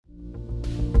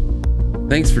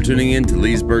Thanks for tuning in to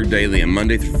Leesburg Daily, a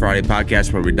Monday through Friday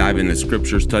podcast where we dive into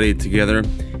Scripture, study it together,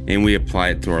 and we apply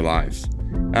it to our lives.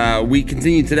 We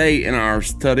continue today in our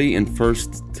study in 1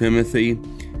 Timothy.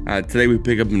 Today we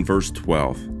pick up in verse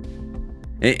 12.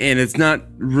 And it's not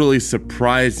really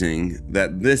surprising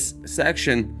that this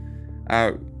section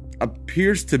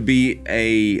appears to be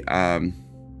a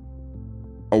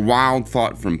wild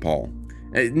thought from Paul.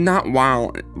 Not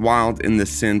wild in the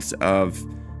sense of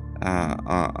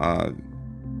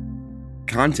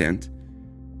content,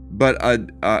 but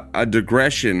a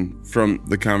digression from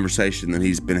the conversation that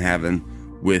he's been having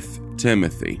with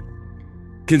Timothy.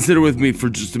 Consider with me for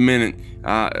just a minute.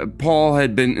 Paul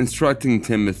had been instructing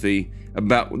Timothy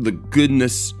about the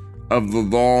goodness of the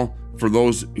law for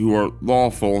those who are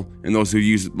lawful and those who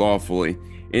use it lawfully.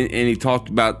 And he talked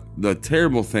about the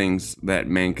terrible things that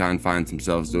mankind finds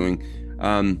themselves doing.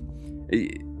 And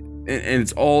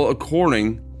it's all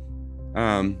according,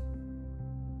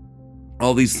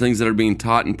 all these things that are being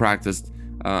taught and practiced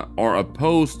are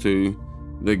opposed to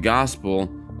the gospel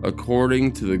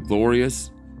according to the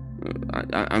glorious,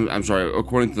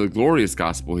 according to the glorious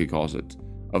gospel, he calls it,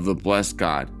 of the blessed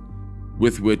God,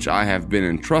 with which I have been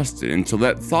entrusted. And so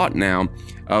that thought now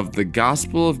of the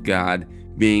gospel of God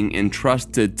being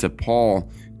entrusted to Paul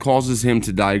causes him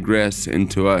to digress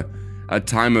into a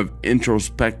time of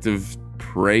introspective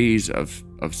praise of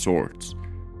sorts.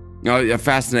 A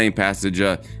fascinating passage,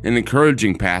 an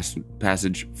encouraging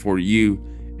passage for you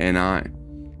and I.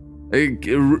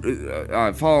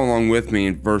 Follow along with me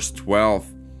in verse 12.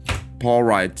 Paul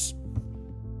writes,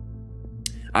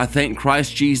 I thank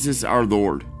Christ Jesus our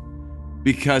Lord,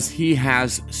 because he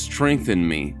has strengthened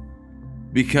me,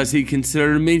 because he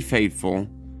considered me faithful,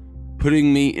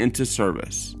 putting me into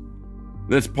service.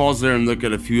 Let's pause there and look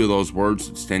at a few of those words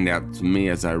that stand out to me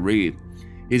as I read.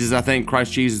 He says, I thank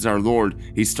Christ Jesus our Lord.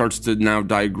 He starts to now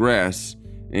digress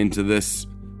into this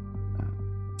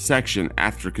section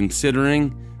after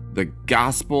considering the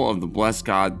gospel of the blessed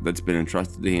God that's been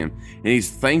entrusted to him. And he's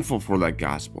thankful for that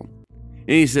gospel. And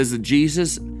he says that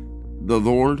Jesus, the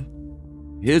Lord,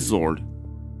 his Lord,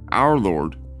 our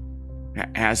Lord,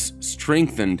 has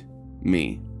strengthened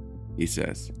me, he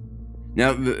says.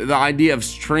 Now, the idea of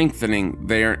strengthening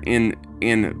there in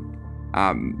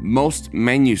most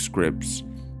manuscripts,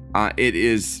 it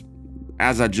is,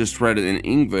 as I just read it in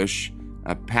English,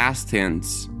 a past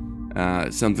tense,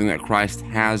 something that Christ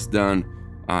has done,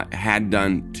 had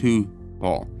done to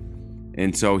Paul.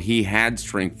 And so he had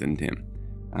strengthened him.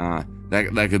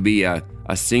 That could be a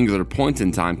singular point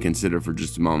in time. Consider for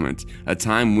just a moment a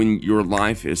time when your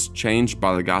life is changed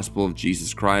by the gospel of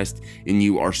Jesus Christ and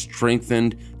you are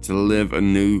strengthened to live a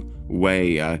new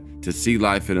way, to see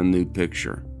life in a new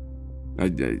picture,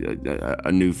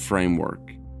 a new framework.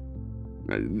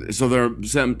 So there are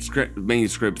some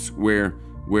manuscripts where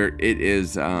it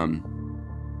is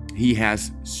he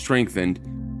has strengthened,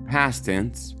 past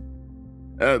tense,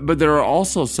 but there are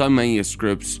also some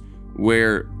manuscripts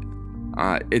where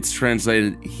it's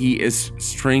translated, he is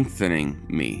strengthening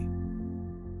me.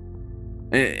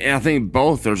 And I think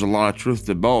both, there's a lot of truth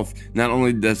to both. Not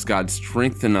only does God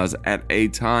strengthen us at a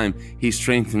time, he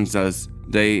strengthens us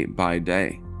day by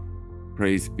day.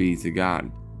 Praise be to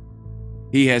God.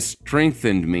 He has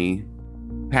strengthened me,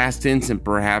 past tense and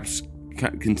perhaps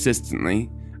consistently.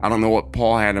 I don't know what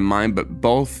Paul had in mind, but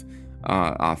both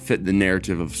fit the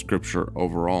narrative of Scripture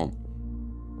overall.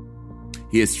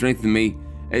 He has strengthened me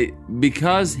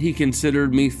because he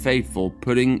considered me faithful,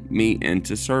 putting me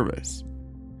into service.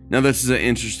 Now, this is an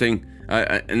interesting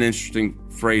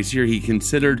phrase here. He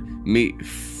considered me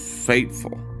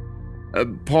faithful.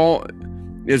 Paul,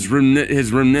 his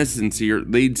reminiscence here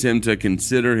leads him to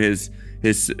consider his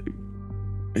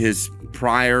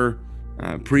prior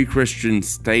pre-Christian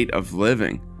state of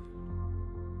living.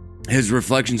 His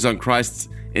reflections on Christ's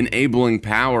enabling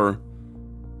power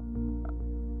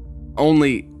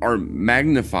only are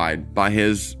magnified by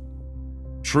his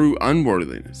true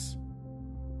unworthiness.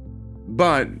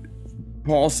 But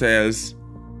Paul says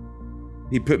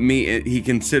he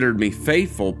considered me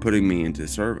faithful, putting me into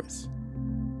service.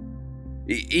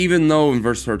 Even though, in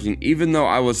verse 13, even though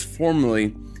I was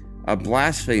formerly a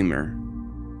blasphemer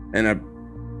and a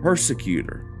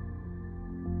persecutor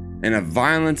and a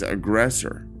violent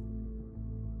aggressor.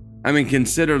 I mean,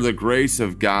 consider the grace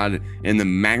of God and the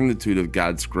magnitude of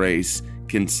God's grace,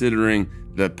 considering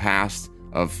the past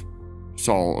of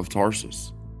Saul of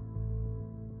Tarsus.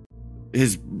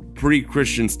 His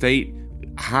pre-Christian state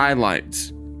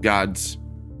highlights God's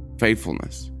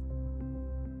faithfulness.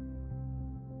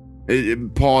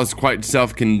 Paul is quite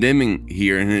self-condemning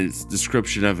here in his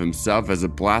description of himself as a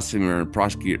blasphemer and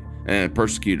a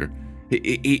persecutor.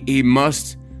 He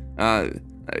must,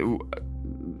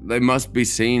 they must be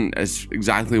seen as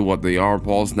exactly what they are.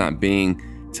 Paul's not being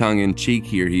tongue-in-cheek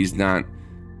here. He's not,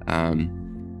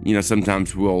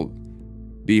 sometimes we'll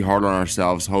be hard on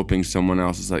ourselves, hoping someone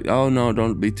else is like, oh no,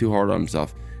 don't be too hard on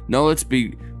himself. No, let's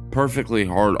be perfectly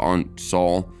hard on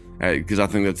Saul, because I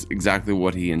think that's exactly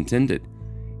what he intended.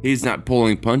 He's not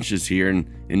pulling punches here, and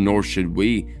nor should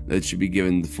we. That should be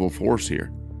given the full force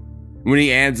here. When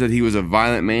he adds that he was a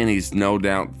violent man, he's no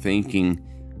doubt thinking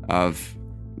of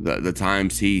the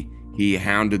times he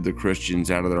hounded the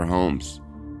Christians out of their homes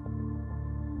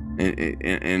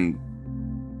and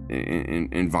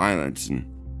violence, and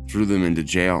threw them into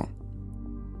jail,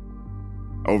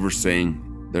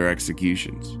 overseeing their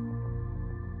executions.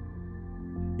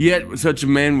 Yet such a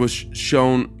man was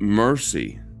shown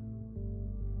mercy.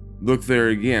 Look there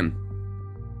again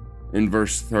in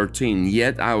verse 13.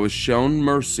 Yet I was shown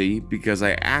mercy because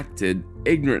I acted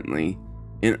ignorantly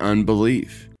in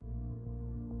unbelief.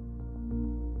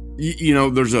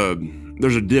 There's a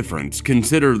difference.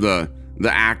 Consider the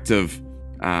act of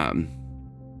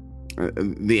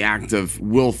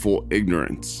willful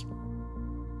ignorance.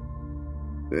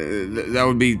 That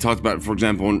would be talked about, for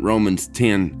example, in Romans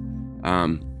 10.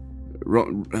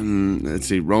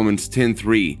 Romans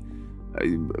 10:3.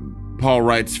 Paul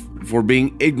writes, "For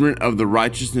being ignorant of the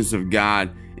righteousness of God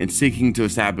and seeking to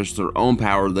establish their own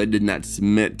power, they did not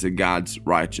submit to God's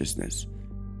righteousness."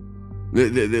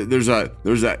 There's a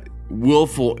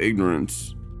willful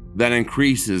ignorance that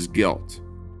increases guilt.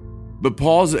 But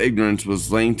Paul's ignorance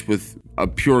was linked with a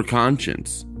pure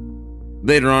conscience.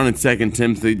 Later on in 2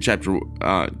 Timothy chapter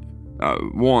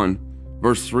 1,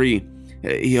 verse 3,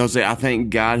 he'll say, "I thank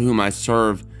God whom I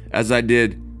serve as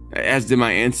did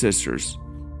my ancestors,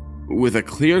 with a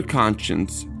clear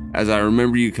conscience, as I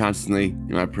remember you constantly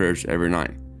in my prayers every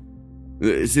night."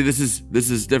 See, this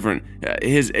is different.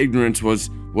 His ignorance was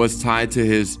tied to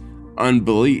his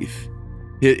unbelief.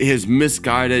 His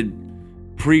misguided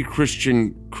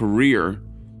pre-Christian career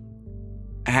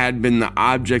had been the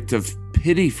object of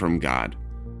pity from God,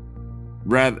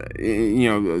 rather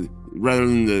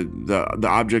than the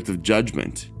object of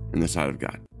judgment in the sight of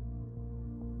God.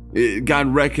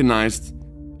 God recognized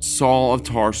Saul of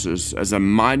Tarsus as a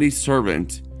mighty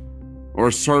servant, or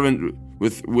a servant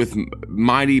with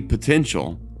mighty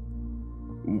potential,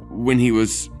 when he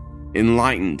was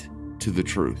enlightened to the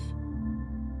truth.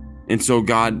 And so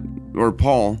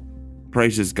Paul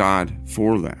praises God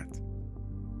for that.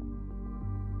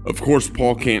 Of course,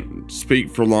 Paul can't speak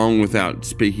for long without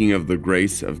speaking of the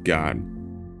grace of God.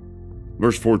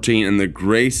 Verse 14, "And the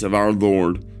grace of our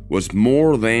Lord was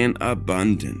more than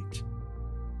abundant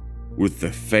with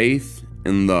the faith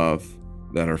and love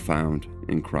that are found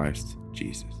in Christ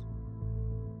Jesus."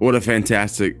 What a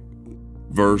fantastic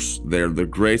verse there. The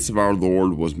grace of our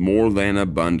Lord was more than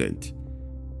abundant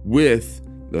with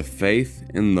the faith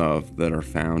and love that are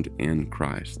found in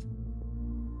Christ.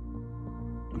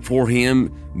 For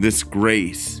him, this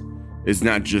grace is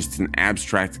not just an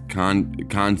abstract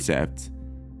concept,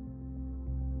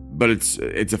 but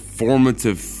it's a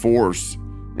formative force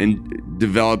in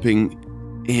developing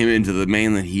him into the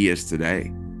man that he is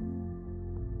today.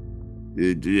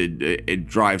 It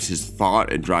drives his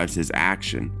thought, it drives his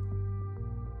action.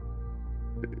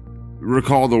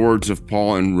 Recall the words of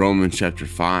Paul in Romans chapter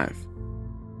 5.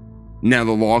 "Now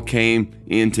the law came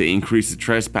in to increase the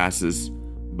trespasses,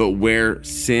 but where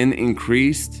sin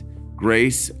increased,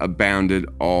 grace abounded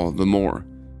all the more."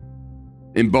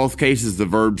 In both cases, the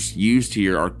verbs used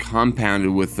here are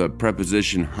compounded with the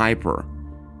preposition hyper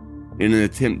in an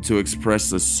attempt to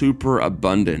express the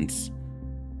superabundance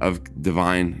of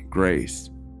divine grace.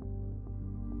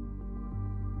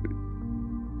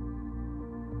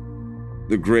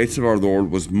 The grace of our Lord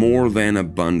was more than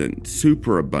abundant,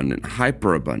 superabundant,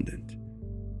 hyperabundant,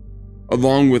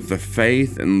 along with the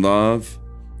faith and love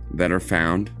that are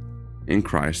found in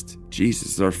Christ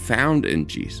Jesus. They're found in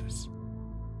Jesus.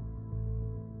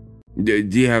 Do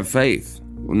you have faith?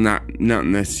 Well, not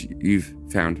unless you've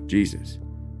found Jesus.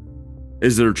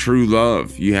 Is there true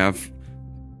love?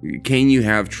 Can you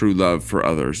have true love for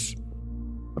others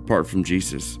apart from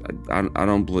Jesus? I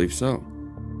don't believe so.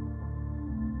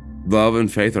 Love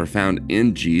and faith are found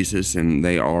in Jesus, and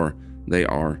they are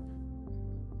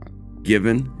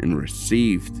given and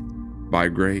received by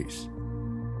grace.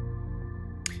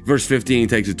 Verse 15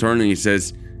 takes a turn and he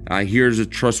says, here's a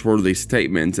trustworthy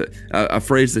statement, a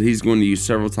phrase that he's going to use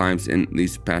several times in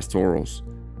these pastorals,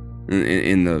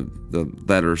 in the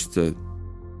letters to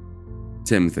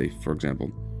Timothy, for example.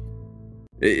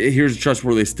 Here's a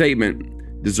trustworthy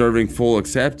statement deserving full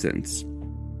acceptance.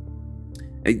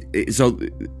 So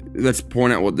let's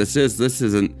point out what this is.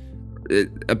 It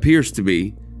appears to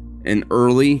be an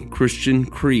early Christian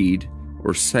creed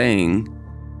or saying,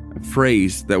 a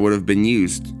phrase that would have been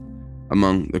used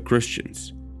among the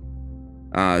Christians.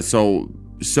 So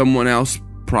someone else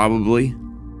probably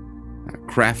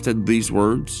crafted these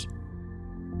words.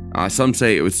 Some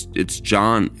say it's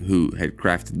John who had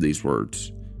crafted these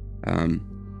words.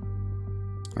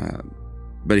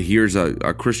 But here's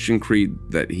a Christian creed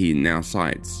that he now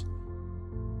cites.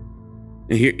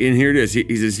 And here it is.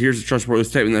 He says, here's a trustworthy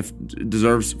statement that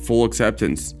deserves full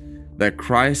acceptance, that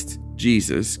Christ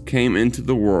Jesus came into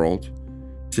the world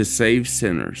to save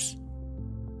sinners.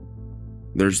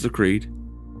 There's the creed.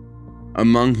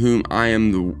 Among whom I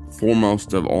am the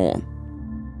foremost of all.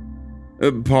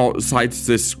 Paul cites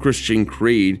this Christian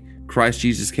creed. Christ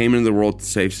Jesus came into the world to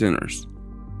save sinners.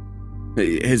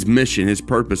 His mission, his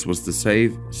purpose was to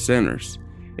save sinners.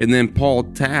 And then Paul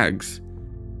tags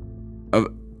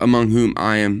among whom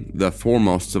I am the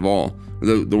foremost of all.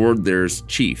 The word there is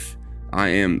chief. I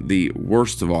am the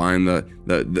worst of all. I am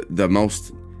the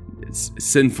most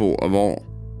sinful of all.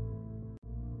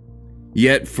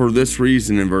 Yet for this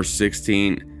reason, in verse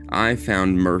 16, I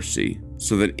found mercy,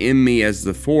 so that in me as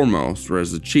the foremost, or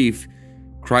as the chief,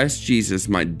 Christ Jesus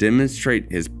might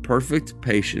demonstrate his perfect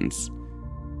patience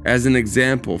as an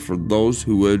example for those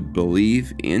who would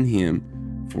believe in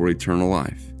him for eternal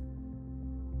life.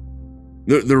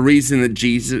 The reason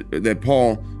that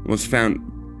Paul was found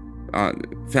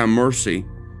mercy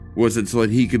was so that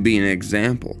he could be an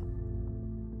example,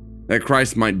 that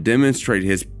Christ might demonstrate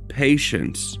his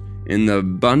patience in the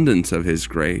abundance of his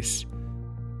grace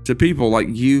to people like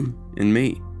you and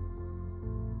me.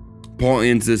 Paul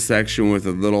ends this section with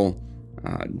a little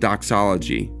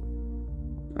doxology,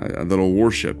 a little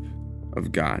worship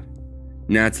of God.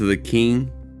 Now to the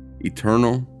King,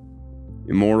 eternal,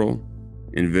 immortal,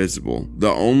 invisible, the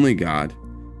only God,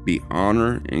 be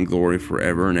honor and glory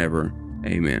forever and ever.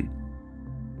 Amen.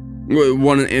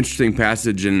 One interesting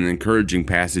passage and an encouraging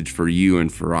passage for you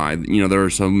and for I. There are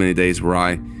so many days where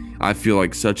I feel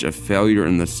like such a failure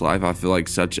in this life. I feel like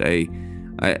such a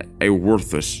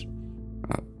worthless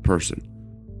person.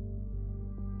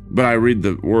 But I read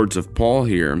the words of Paul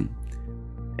here,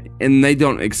 and they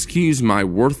don't excuse my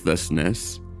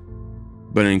worthlessness,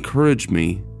 but encourage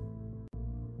me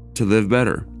to live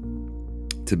better,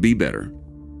 to be better.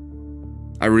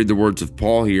 I read the words of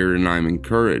Paul here, and I'm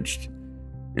encouraged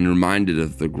and reminded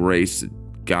of the grace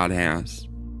that God has,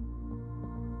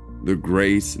 the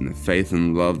grace and the faith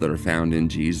and love that are found in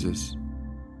Jesus.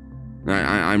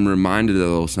 I'm reminded of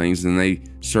those things, and they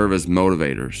serve as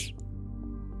motivators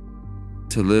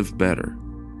to live better,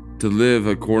 to live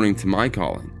according to my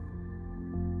calling,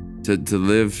 to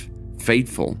live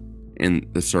faithful in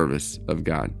the service of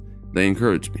God. They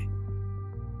encourage me.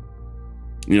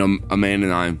 Amanda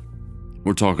and I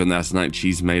were talking last night.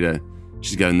 She's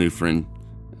got a new friend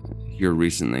here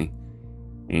recently,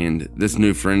 and this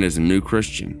new friend is a new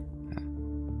Christian,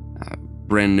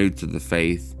 brand new to the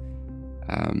faith.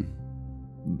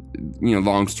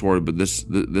 Long story, but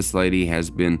this lady has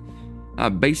been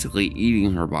basically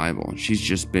eating her Bible. She's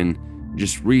just been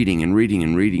reading and reading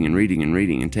and reading and reading and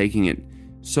reading and taking it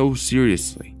so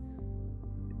seriously.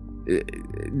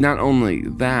 Not only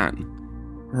that,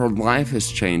 her life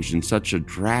has changed in such a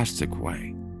drastic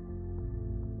way.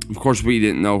 Of course, we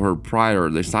didn't know her prior, or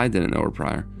at least I didn't know her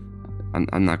prior.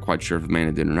 I'm not quite sure if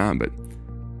Amanda did or not, but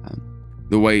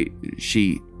the way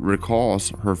she recalls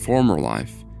her former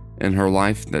life and her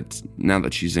life that's now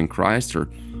that she's in Christ, or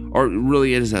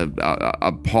really it is a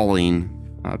appalling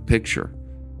picture.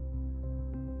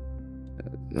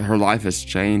 Her life has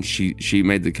changed. She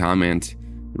made the comment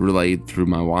relayed through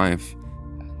my wife.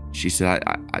 She said,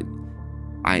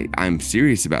 I'm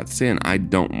serious about sin. I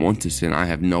don't want to sin. I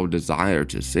have no desire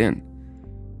to sin.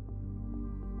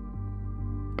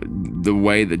 The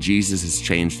way that Jesus has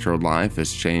changed her life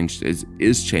is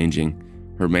changing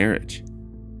her marriage.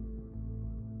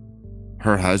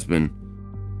 Her husband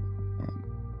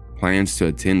plans to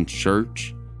attend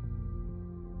church,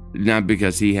 not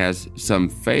because he has some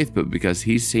faith, but because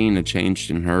he's seen a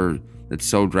change in her that's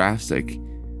so drastic.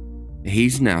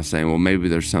 He's now saying, well, maybe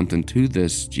there's something to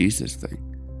this Jesus thing.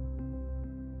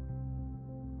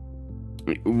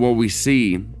 What we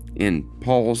see in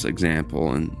Paul's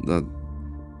example and the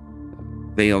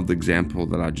failed example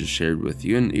that I just shared with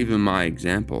you, and even my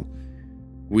example,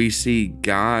 we see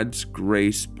God's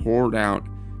grace poured out,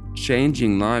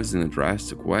 changing lives in a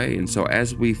drastic way. And so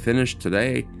as we finish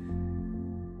today,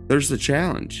 there's the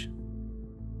challenge.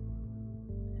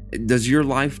 Does your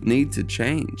life need to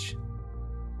change?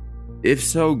 If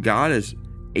so, God is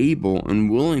able and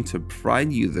willing to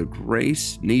provide you the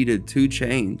grace needed to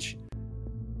change.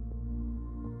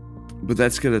 But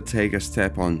that's going to take a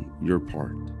step on your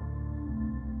part.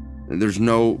 There's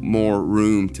no more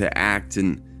room to act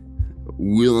in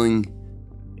willing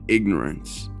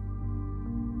ignorance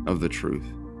of the truth.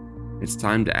 It's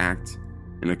time to act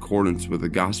in accordance with the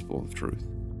gospel of truth.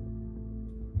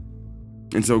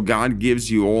 And so God gives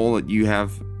you all that you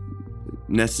have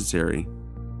necessary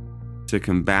to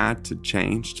combat, to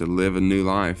change, to live a new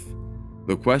life.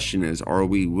 The question is, are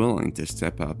we willing to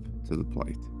step up to the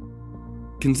plate?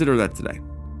 Consider that today.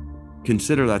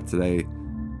 Consider that today.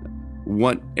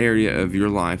 What area of your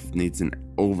life needs an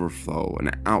overflow,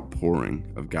 an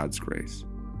outpouring of God's grace?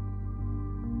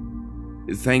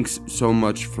 Thanks so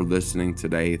much for listening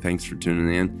today. Thanks for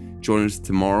tuning in. Join us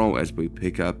tomorrow as we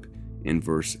pick up in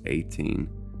verse 18.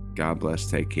 God bless,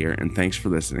 take care, and thanks for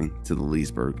listening to the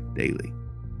Leesburg Daily.